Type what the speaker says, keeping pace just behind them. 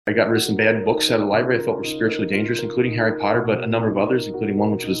I got rid of some bad books out of the library I felt were spiritually dangerous, including Harry Potter, but a number of others, including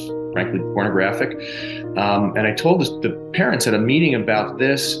one which was frankly pornographic. And I told the parents at a meeting about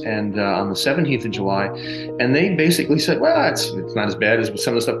this, and on the 17th of July, and they basically said, "Well, it's not as bad as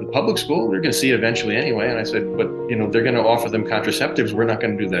some of the stuff in public school. They're going to see it eventually anyway." And I said, "But they're going to offer them contraceptives. We're not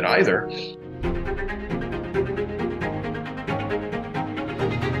going to do that either."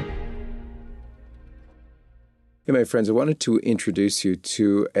 Hey, my friends, I wanted to introduce you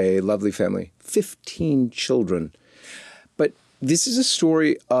to a lovely family, 15 children. But this is a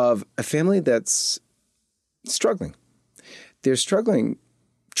story of a family that's struggling. They're struggling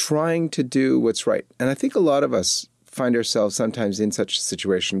trying to do what's right. And I think a lot of us find ourselves sometimes in such a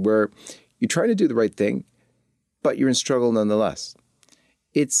situation where you're trying to do the right thing, but you're in struggle nonetheless.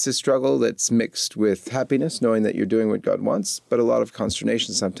 It's a struggle that's mixed with happiness, knowing that you're doing what God wants, but a lot of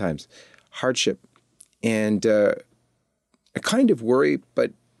consternation sometimes, hardship, and a kind of worry,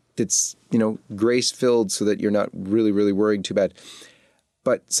 but it's, grace-filled so that you're not really, really worrying too bad.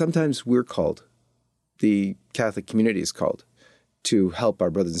 But sometimes we're called, the Catholic community is called, to help our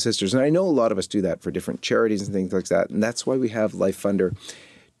brothers and sisters. And I know a lot of us do that for different charities and things like that. And that's why we have Life Funder,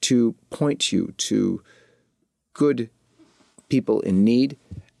 to point you to good people in need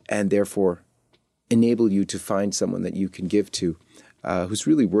and therefore enable you to find someone that you can give to who's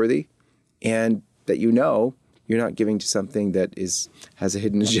really worthy, and that you're not giving to something that has a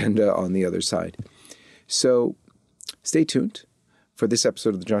hidden agenda on the other side. So stay tuned for this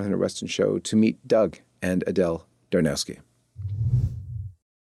episode of the Jonathan Weston Show to meet Doug and Adele Darnowski.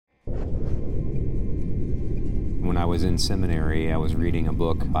 When I was in seminary, I was reading a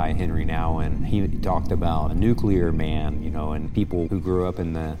book by Henry Nouwen. He talked about a nuclear man, and people who grew up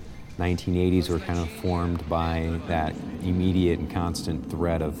in the 1980s were kind of formed by that immediate and constant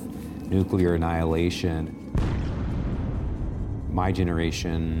threat of nuclear annihilation. My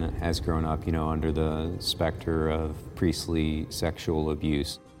generation has grown up, under the specter of priestly sexual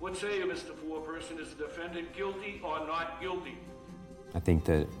abuse. What say you, Mr. Foreperson? Is the defendant guilty or not guilty? I think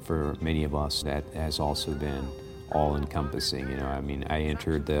that for many of us, that has also been all-encompassing. I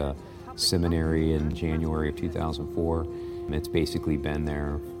entered the seminary in January of 2004. It's basically been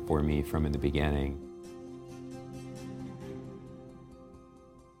there for me from the beginning.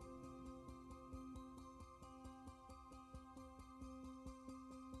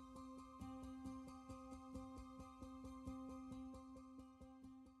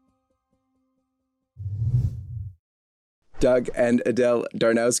 Doug and Adele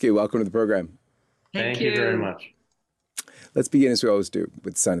Darnowski, welcome to the program. Thank you very much. Let's begin as we always do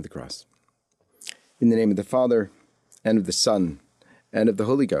with the sign of the cross. In the name of the Father, and of the Son, and of the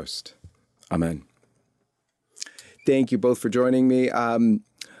Holy Ghost. Amen. Thank you both for joining me.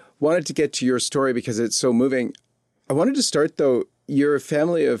 Wanted to get to your story because it's so moving. I wanted to start, though, you're a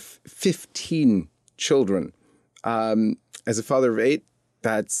family of 15 children. As a father of 8,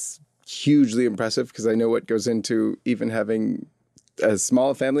 that's hugely impressive because I know what goes into even having as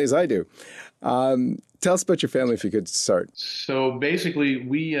small a family as I do. Tell us about your family if you could start. So basically,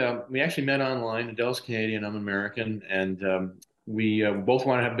 we actually met online. Adele's Canadian, I'm American, and we both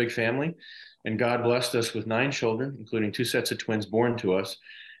want to have a big family. And God blessed us with 9 children, including 2 sets of twins born to us.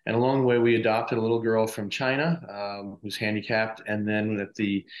 And along the way, we adopted a little girl from China who's handicapped. And then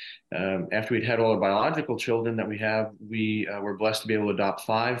after we'd had all our biological children that we have, we were blessed to be able to adopt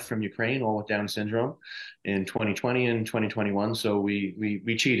 5 from Ukraine, all with Down syndrome, in 2020 and 2021. So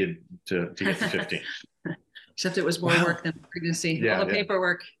we cheated to get to 15. Except it was more work than pregnancy. Yeah, All the yeah.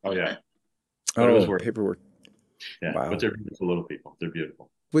 paperwork. Oh, yeah. But it was work. Paperwork. Yeah, Wow. but they're beautiful little people. They're beautiful.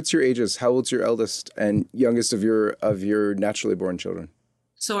 What's your ages? How old's your eldest and youngest of your naturally born children?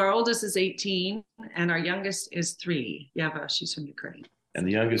 So our oldest is 18 and our youngest is 3. Yeva, she's from Ukraine. And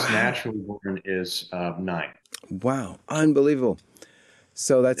the youngest naturally born is 9. Wow, unbelievable.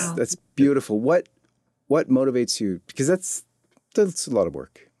 So that's beautiful. What motivates you? Because that's a lot of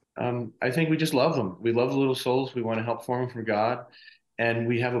work. I think we just love them. We love the little souls. We want to help form them for God. And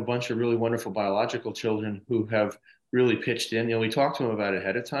we have a bunch of really wonderful biological children who have really pitched in. We talked to them about it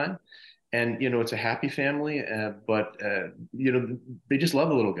ahead of time. And, it's a happy family, but they just love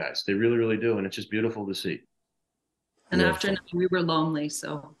the little guys. They really, really do. And it's just beautiful to see. And after we were lonely,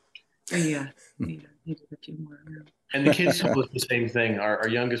 so we needed a few more. And the kids told us the same thing. Our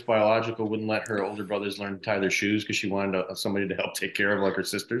youngest biological wouldn't let her older brothers learn to tie their shoes because she wanted somebody to help take care of, like her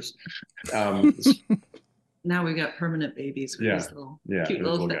sisters. Now we've got permanent babies with these cute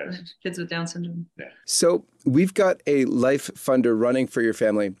little guys. Kids with Down syndrome. Yeah. So we've got a Life Funder running for your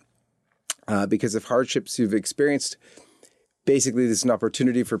family because of hardships you've experienced. Basically, this is an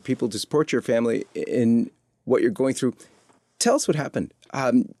opportunity for people to support your family in what you're going through. tell us what happened.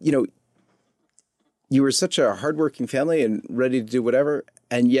 You were such a hardworking family and ready to do whatever,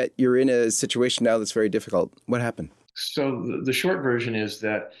 and yet you're in a situation now that's very difficult. What happened? So the short version is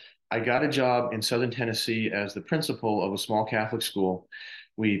that I got a job in Southern Tennessee as the principal of a small Catholic school.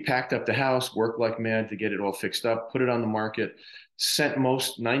 We packed up the house, worked like mad to get it all fixed up, put it on the market, sent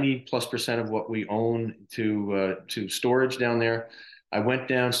most 90+% of what we own to storage down there. I went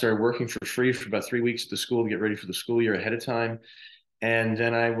down, started working for free for about 3 weeks at the school to get ready for the school year ahead of time. And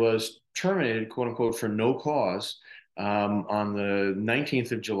then I was terminated, quote unquote, for no cause on the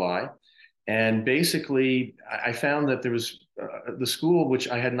 19th of July. And basically, I found that there was the school, which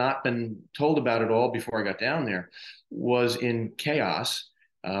I had not been told about at all before I got down there, was in chaos.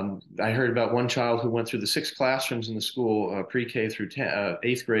 I heard about one child who went through the 6 classrooms in the school, pre-K through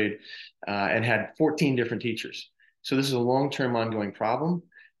 8th grade, and had 14 different teachers. So this is a long-term ongoing problem.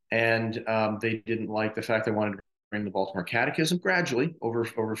 And they didn't like the fact I wanted to bring the Baltimore Catechism gradually over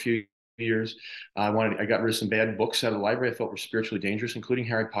a few years. I got rid of some bad books out of the library I felt were spiritually dangerous, including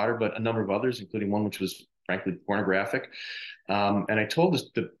Harry Potter, but a number of others, including one which was frankly pornographic. And I told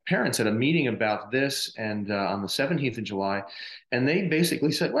the parents at a meeting about this, and on the 17th of July, and they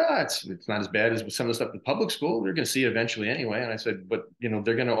basically said, well, it's not as bad as some of the stuff in the public school. They're going to see it eventually anyway. And I said, but they're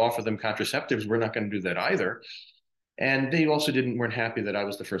going to offer them contraceptives. We're not going to do that either. And they also weren't happy that I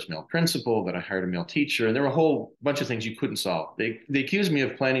was the first male principal, that I hired a male teacher, and there were a whole bunch of things you couldn't solve. They accused me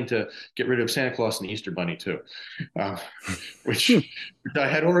of planning to get rid of Santa Claus and the Easter Bunny too, which I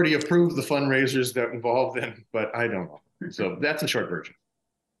had already approved the fundraisers that involved in, but I don't know. So that's the short version.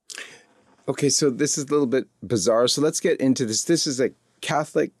 Okay, so this is a little bit bizarre. So let's get into this. This is a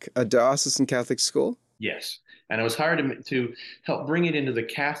diocesan Catholic school? Yes. And I was hired to help bring it into the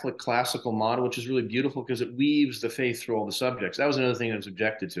Catholic classical model, which is really beautiful because it weaves the faith through all the subjects. That was another thing I was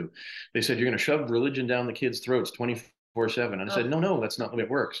objected to. They said, you're going to shove religion down the kids' throats 24/7. And I said, no, that's not the way it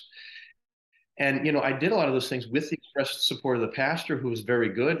works. And, I did a lot of those things with the express support of the pastor, who was very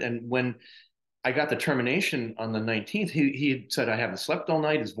good. And when I got the termination on the 19th, he said I haven't slept all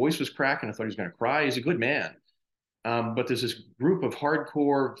night. His voice was cracking. I thought he was going to cry. He's a good man. But there's this group of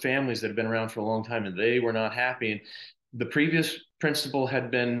hardcore families that have been around for a long time, and they were not happy. And the previous principal had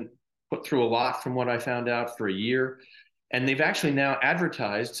been put through a lot, from what I found out, for a year. And they've actually now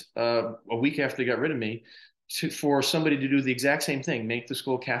advertised a week after they got rid of me for somebody to do the exact same thing, make the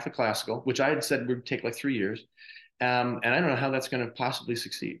school Catholic classical, which I had said would take like 3 years. And I don't know how that's going to possibly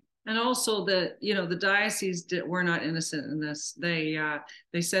succeed. And also the diocese were not innocent in this.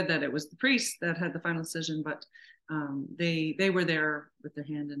 They said that it was the priest that had the final decision, but they were there with their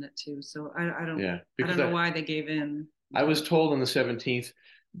hand in it too. So I don't know why they gave in. I was told on the 17th,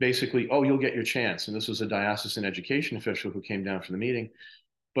 basically, oh, you'll get your chance. And this was a diocesan education official who came down for the meeting.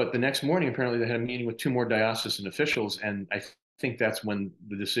 But the next morning, apparently they had a meeting with 2 more diocesan officials. And I think that's when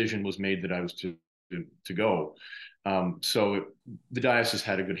the decision was made that I was to go. So the diocese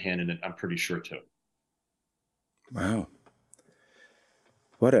had a good hand in it, I'm pretty sure too. Wow.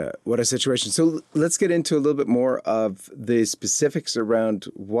 What a situation. So let's get into a little bit more of the specifics around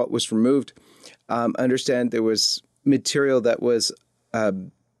what was removed. I understand there was material that was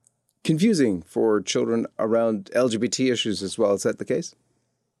confusing for children around LGBT issues as well. Is that the case?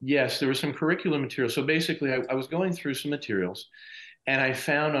 Yes, there was some curriculum material. So basically, I was going through some materials, and I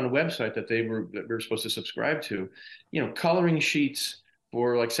found on a website that we were supposed to subscribe to, coloring sheets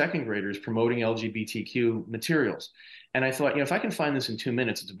for like 2nd graders promoting LGBTQ materials. And I thought, if I can find this in 2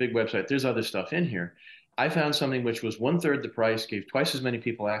 minutes, it's a big website. There's other stuff in here. I found something which was 1/3 the price, gave twice as many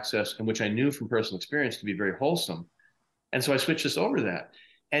people access, and which I knew from personal experience to be very wholesome. And so I switched this over to that.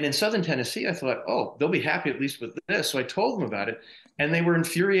 And in Southern Tennessee, I thought, oh, they'll be happy at least with this. So I told them about it, and they were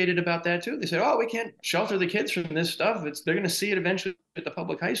infuriated about that too. They said, oh, we can't shelter the kids from this stuff. They're going to see it eventually at the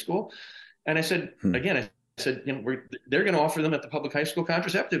public high school. And I said, again, they're going to offer them at the public high school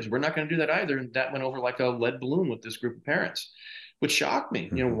contraceptives. We're not going to do that either. And that went over like a lead balloon with this group of parents, which shocked me.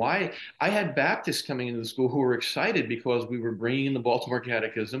 Why? I had Baptists coming into the school who were excited because we were bringing in the Baltimore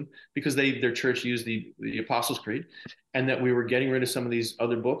Catechism, because their church used the Apostles' Creed, and that we were getting rid of some of these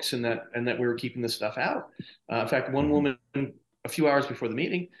other books, and that we were keeping this stuff out. In fact, one woman, a few hours before the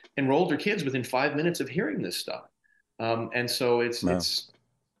meeting, enrolled her kids within 5 minutes of hearing this stuff. And so it's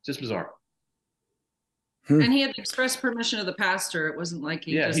just bizarre. And he had the express permission of the pastor. It wasn't like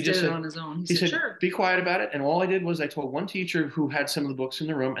he just did it on his own. He said, sure. Be quiet about it. And all I did was I told one teacher who had some of the books in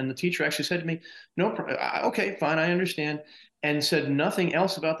the room, and the teacher actually said to me, no, okay, fine, I understand, and said nothing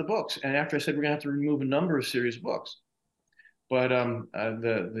else about the books. And after I said, we're going to have to remove a number of serious books. But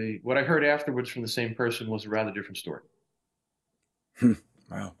what I heard afterwards from the same person was a rather different story.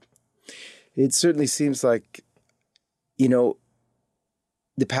 Wow. It certainly seems like you know,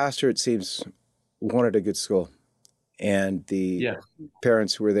 the pastor, it seems, wanted a good school. And the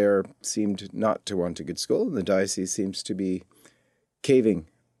parents who were there seemed not to want a good school. And the diocese seems to be caving,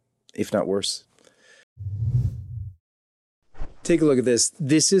 if not worse. Take a look at this.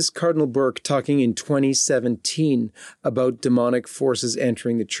 This is Cardinal Burke talking in 2017 about demonic forces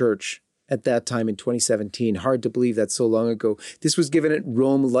entering the church. At that time in 2017. Hard to believe that's so long ago. This was given at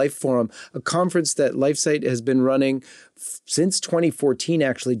Rome Life Forum, a conference that LifeSite has been running since 2014,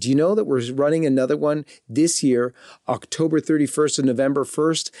 actually. Do you know that we're running another one this year, October 31st and November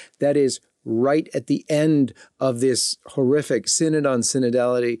 1st? That is right at the end of this horrific Synod on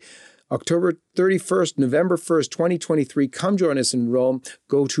Synodality. October 31st, November 1st, 2023. Come join us in Rome.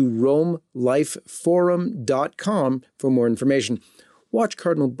 Go to romelifeforum.com for more information. Watch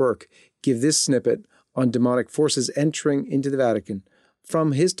Cardinal Burke give this snippet on demonic forces entering into the Vatican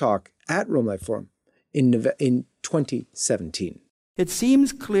from his talk at Rome Life Forum in 2017. It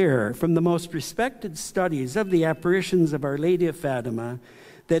seems clear from the most respected studies of the apparitions of Our Lady of Fatima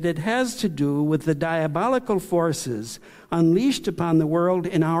that it has to do with the diabolical forces unleashed upon the world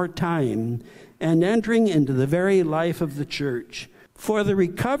in our time and entering into the very life of the Church. For the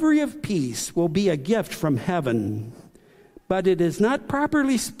recovery of peace will be a gift from heaven, but it is not,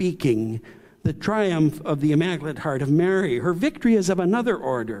 properly speaking, the triumph of the Immaculate Heart of Mary. Her victory is of another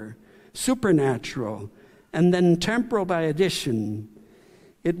order, supernatural, and then temporal by addition.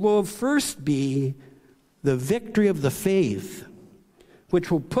 It will first be the victory of the faith, which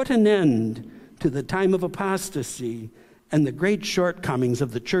will put an end to the time of apostasy and the great shortcomings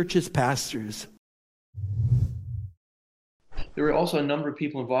of the Church's pastors. There were also a number of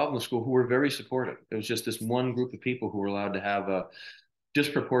people involved in the school who were very supportive. It was just this one group of people who were allowed to have a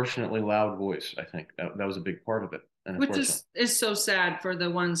disproportionately loud voice. I think that was a big part of it. Which is so sad for the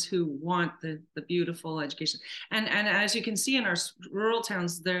ones who want the beautiful education. And as you can see in our rural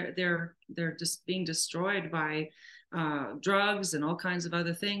towns, they're just being destroyed by drugs and all kinds of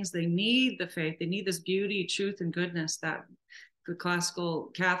other things. They need the faith. They need this beauty, truth, and goodness that the classical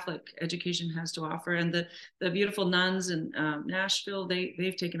Catholic education has to offer. And the beautiful nuns in Nashville,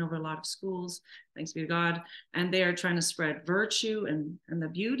 they've taken over a lot of schools, thanks be to God, and they are trying to spread virtue and the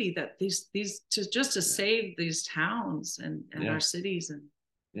beauty that these to save these towns and our cities and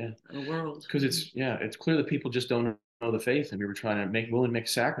the world. Because it's clear that people just don't know the faith, and we were trying to willing to make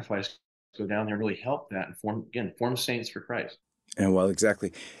sacrifice, go down there and really help that and form saints for Christ. And well,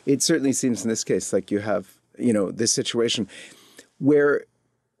 exactly. It certainly seems in this case like you have, this situation where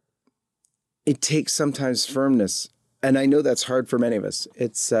it takes sometimes firmness. And I know that's hard for many of us.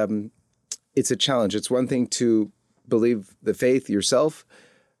 It's a challenge. It's one thing to believe the faith yourself,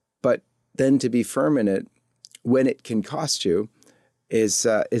 but then to be firm in it when it can cost you is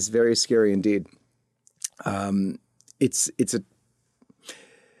very scary indeed. I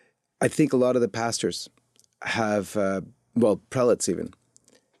think a lot of the pastors have, prelates even,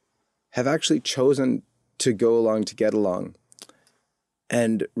 have actually chosen to go along to get along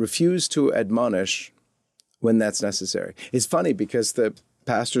and refuse to admonish when that's necessary. It's funny because the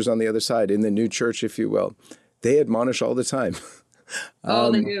pastors on the other side, in the new church, if you will, they admonish all the time.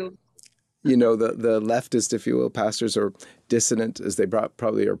 They do. The leftist, if you will, pastors, or dissident, as they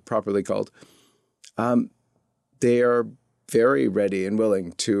probably are properly called, they are very ready and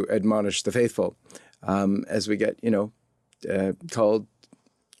willing to admonish the faithful, as we get, called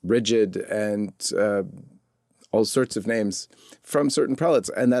rigid and all sorts of names from certain prelates.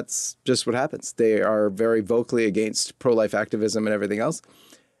 And that's just what happens. They are very vocally against pro-life activism and everything else.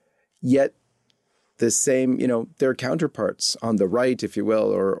 Yet the same, their counterparts on the right, if you will,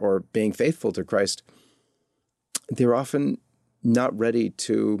 or being faithful to Christ, they're often not ready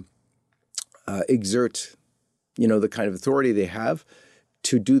to exert, the kind of authority they have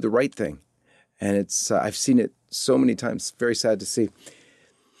to do the right thing. And it's I've seen it so many times. Very sad to see.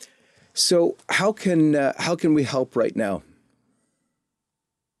 So how can we help right now?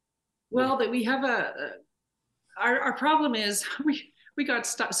 Well, that we have our problem is we got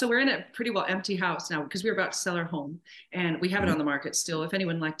stuck. So we're in a pretty well empty house now because we're about to sell our home, and we have it on the market still. If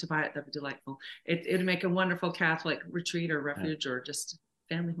anyone would like to buy it, that'd be delightful. It'd make a wonderful Catholic retreat or refuge or just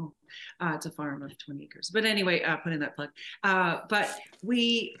family home. It's a farm of 20 acres. But anyway, put in that plug. But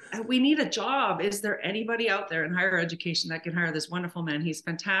we need a job. Is there anybody out there in higher education that can hire this wonderful man? He's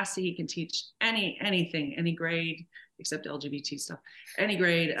fantastic. He can teach anything, any grade, except LGBT stuff, any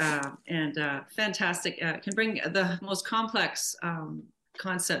grade, and fantastic. Can bring the most complex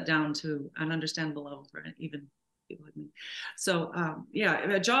concept down to an understandable level for even people like me. So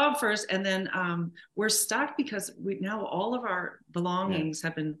a job first, and then we're stuck because now all of our belongings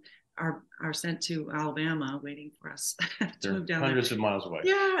are sent to Alabama, waiting for us to They're move down hundreds there. of miles away.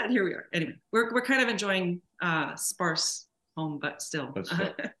 Yeah, and here we are. Anyway, we're kind of enjoying sparse home, but still. But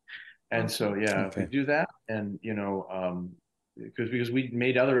still. And so, yeah, Okay. we do that. And, because we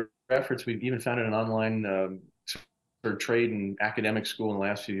made other efforts, we've even founded an online for trade and academic school in the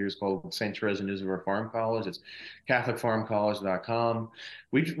last few years called St. Teresa Newsver Farm College. It's CatholicFarmCollege.com.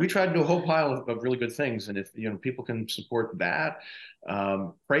 We tried to do a whole pile of really good things. And if, people can support that,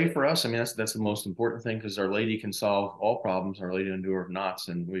 pray for us. I mean, that's the most important thing, because Our Lady can solve all problems. Our Lady Endure of knots.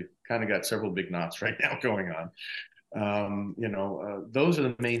 And we've kind of got several big knots right now going on. Those are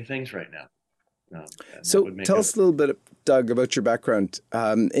the main things right now. So tell us a little bit, Doug, about your background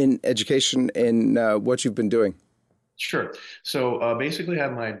in education and what you've been doing. Sure. So basically, I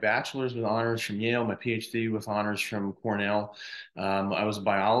have my bachelor's with honors from Yale, my PhD with honors from Cornell. I was a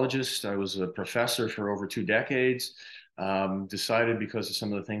biologist. I was a professor for over 2 decades. Decided, because of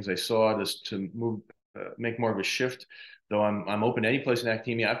some of the things I saw, just to make more of a shift. Though I'm open to any place in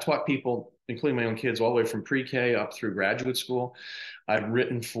academia. I've taught people, including my own kids, all the way from pre-K up through graduate school. I've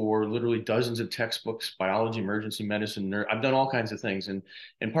written for literally dozens of textbooks, biology, emergency medicine. I've done all kinds of things, and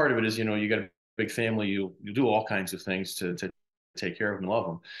part of it is, you got a big family. You do all kinds of things to take care of them and love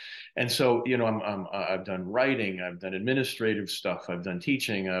them. And so, I've done writing, I've done administrative stuff, I've done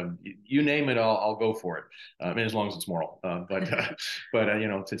teaching, you name it, I'll go for it. I mean, as long as it's moral. But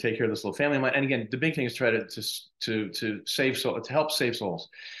to take care of this little family of mine. And again, the big thing is try to save soul, to help save souls.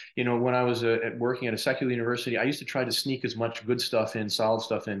 When I was working at a secular university, I used to try to sneak as much good stuff in, solid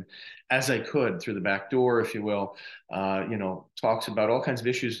stuff in, as I could through the back door, if you will. Talks about all kinds of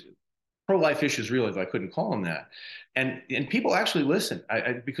issues, pro-life issues, really, though I couldn't call them that. And people actually listen,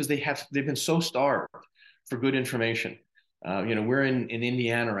 because they've been so starved for good information. We're in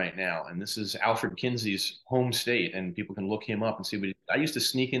Indiana right now, and this is Alfred Kinsey's home state, and people can look him up and see what I used to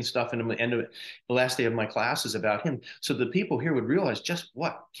sneak in stuff into the last day of my classes about him, so the people here would realize just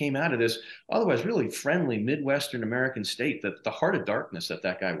what came out of this otherwise really friendly Midwestern American state, that the heart of darkness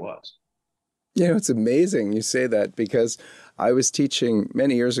that guy was. It's amazing you say that, because I was teaching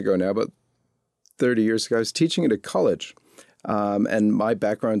many years ago now, about 30 years ago, I was teaching at a college. And my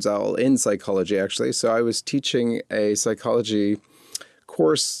background's all in psychology, actually. So I was teaching a psychology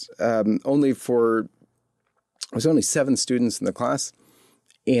course there was only 7 students in the class.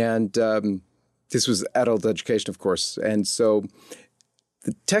 And this was adult education, of course. And so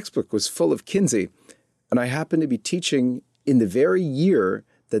the textbook was full of Kinsey. And I happened to be teaching in the very year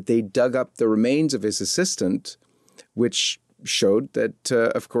that they dug up the remains of his assistant, which showed that,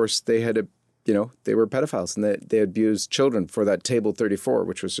 of course, they had they were pedophiles, and they abused children for that Table 34,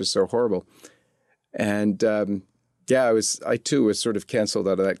 which was just so horrible. And I too was sort of canceled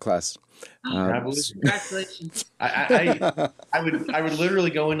out of that class. Congratulations. I would literally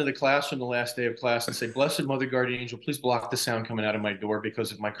go into the classroom the last day of class and say, "Blessed Mother Guardian Angel, please block the sound coming out of my door,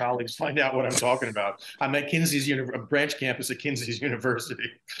 because if my colleagues find out what I'm talking about, I'm at Kinsey's branch campus at Kinsey's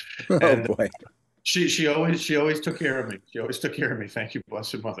University." And boy. She always took care of me. She always took care of me. Thank you,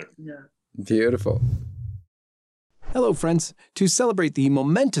 Blessed Mother. Yeah. Beautiful. Hello, friends. To celebrate the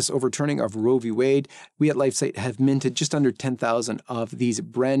momentous overturning of Roe v. Wade, we at LifeSite have minted just under 10,000 of these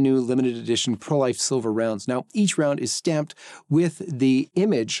brand new limited edition pro-life silver rounds. Now, each round is stamped with the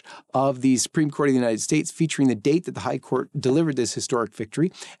image of the Supreme Court of the United States, featuring the date that the High Court delivered this historic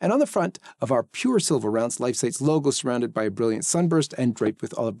victory. And on the front of our pure silver rounds, LifeSite's logo surrounded by a brilliant sunburst and draped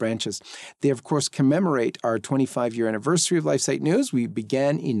with olive branches. They, of course, commemorate our 25-year anniversary of LifeSite News. We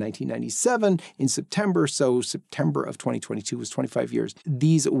began in 1997 in September, so September of 2022 was 25 years.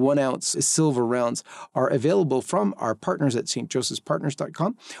 These 1-ounce silver rounds are available from our partners at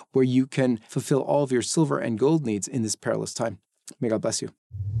stjosephspartners.com, where you can fulfill all of your silver and gold needs in this perilous time. May God bless you.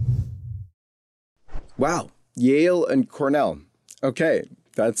 Wow. Yale and Cornell. Okay.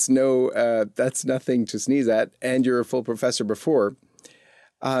 That's nothing to sneeze at. And you're a full professor before.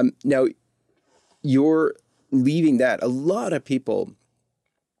 Now, you're leaving that. A lot of people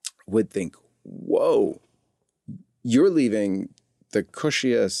would think, whoa, you're leaving the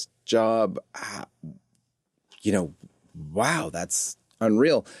cushiest job. Wow, that's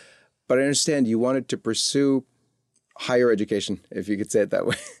unreal. But I understand you wanted to pursue higher education, if you could say it that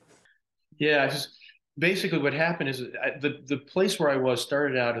way. Yeah, basically what happened is the place where I was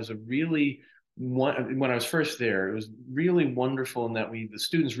started out as when I was first there, it was really wonderful in that the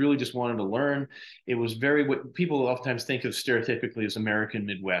students really just wanted to learn. It was what people oftentimes think of stereotypically as American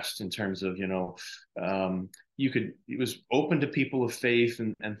Midwest, in terms of, it was open to people of faith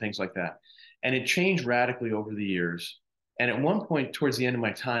and things like that. And it changed radically over the years. And at one point towards the end of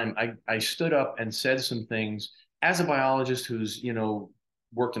my time, I stood up and said some things as a biologist who's,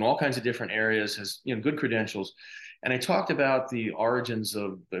 worked in all kinds of different areas, has good credentials. And I talked about the origins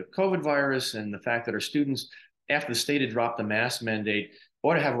of the COVID virus and the fact that our students, after the state had dropped the mask mandate,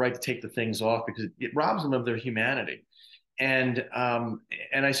 ought to have a right to take the things off because it robs them of their humanity. And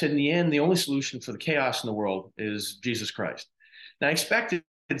I said, in the end, the only solution for the chaos in the world is Jesus Christ. Now, I expected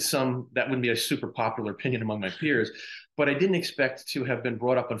that wouldn't be a super popular opinion among my peers, but I didn't expect to have been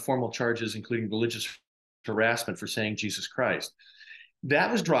brought up on formal charges, including religious harassment, for saying Jesus Christ.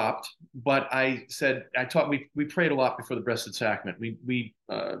 That was dropped, but I said, we prayed a lot before the Blessed Sacrament. We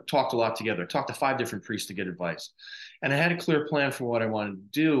talked a lot together, talked to 5 different priests to get advice. And I had a clear plan for what I wanted to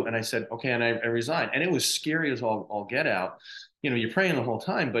do. And I said, okay, and I resigned. And it was scary as all get out. You're praying the whole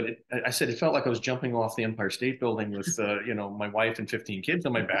time, but I said, it felt like I was jumping off the Empire State Building with, my wife and 15 kids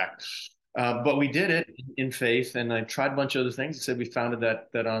on my back. But we did it in faith. And I tried a bunch of other things. I said, we founded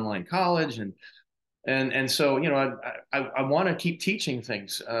that online college, and so, I want to keep teaching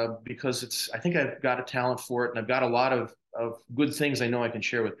things because I think I've got a talent for it, and I've got a lot of good things I know I can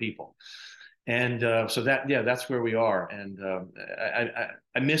share with people. And so that's where we are. And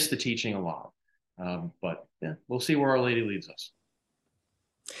I miss the teaching a lot. But yeah, we'll see where Our Lady leads us.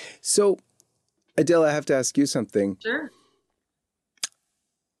 So, Adele, I have to ask you something. Sure.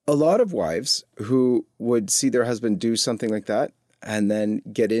 A lot of wives who would see their husband do something like that and then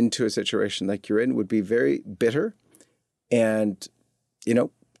get into a situation like you're in would be very bitter and,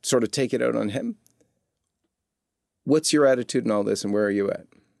 sort of take it out on him. What's your attitude in all this, and where are you at?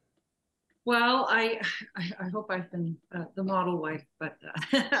 Well, I hope I've been the model wife, but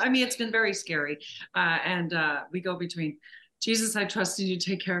it's been very scary. And we go between, Jesus, I trust you to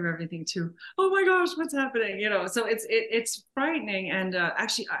take care of everything too. Oh my gosh, what's happening? So it's frightening. And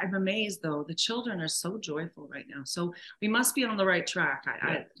actually, I'm amazed though. The children are so joyful right now. So we must be on the right track.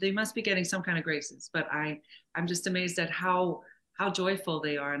 They must be getting some kind of graces. But I'm just amazed at how joyful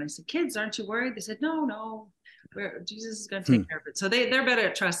they are. And I said, kids, aren't you worried? They said, no. Jesus is going to take care of it. So they're better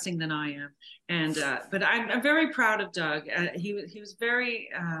at trusting than I am. And but I'm very proud of Doug. He was very.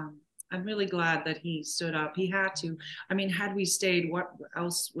 I'm really glad that he stood up. He had to. Had we stayed, what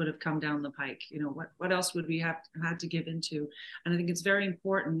else would have come down the pike? What else would we have had to give into? And I think it's very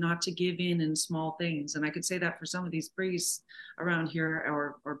important not to give in small things. And I could say that for some of these priests around here,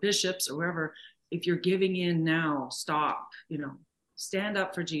 or bishops, or wherever. If you're giving in now, stop. Stand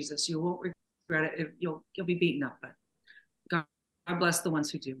up for Jesus. You won't regret it. You'll be beaten up, but God bless the ones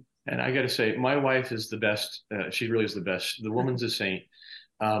who do. And I got to say, my wife is the best. She really is the best. The woman's a saint.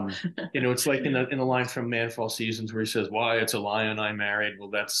 It's like in the line from Man for All Seasons where he says, "Why, it's a lion I married." Well,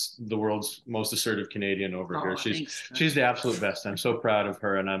 that's the world's most assertive Canadian over here. She's the absolute best. I'm so proud of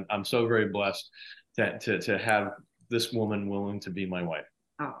her, and I'm so very blessed to have this woman willing to be my wife.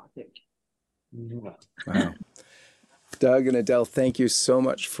 Oh, thank you. Wow. Doug and Adele, thank you so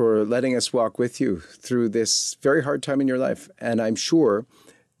much for letting us walk with you through this very hard time in your life. And I'm sure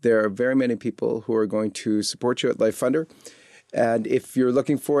there are very many people who are going to support you at Life Funder. And if you're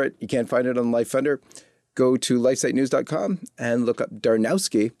looking for it, you can't find it on Life Funder, go to lifesitenews.com and look up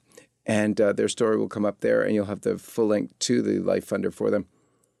Darnowski, and their story will come up there, and you'll have the full link to the Life Funder for them.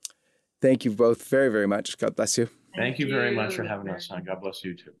 Thank you both very, very much. God bless you. Thank you very much for having us on. God bless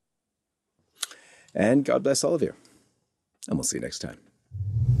you too. And God bless all of you. And we'll see you next time.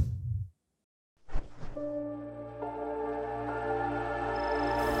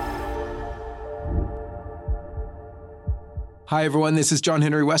 Hi, everyone. This is John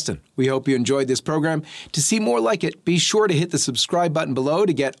Henry Weston. We hope you enjoyed this program. To see more like it, be sure to hit the subscribe button below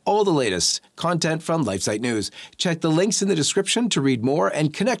to get all the latest content from LifeSite News. Check the links in the description to read more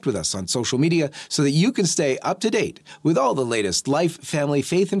and connect with us on social media so that you can stay up to date with all the latest life, family,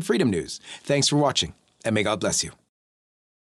 faith, and freedom news. Thanks for watching, and may God bless you.